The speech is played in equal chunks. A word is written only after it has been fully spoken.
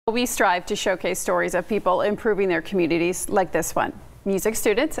We strive to showcase stories of people improving their communities like this one. Music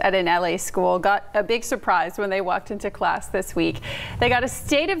students at an LA school got a big surprise when they walked into class this week. They got a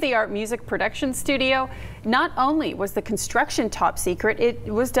state-of-the-art music production studio. Not only was the construction top secret, it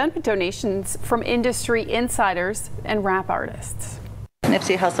was done with donations from industry insiders and rap artists.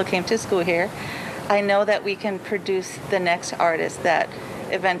 Nipsey Hussle came to school here. I know that we can produce the next artist that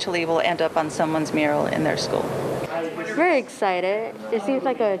eventually will end up on someone's mural in their school. Very excited. It seems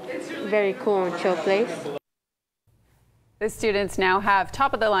like a very cool and chill place. The students now have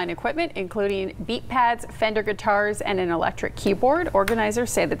top-of-the-line equipment, including beat pads, Fender guitars, and an electric keyboard.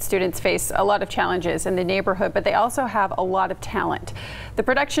 Organizers say that students face a lot of challenges in the neighborhood, but they also have a lot of talent. The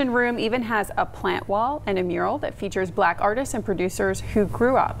production room even has a plant wall and a mural that features Black artists and producers who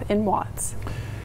grew up in Watts.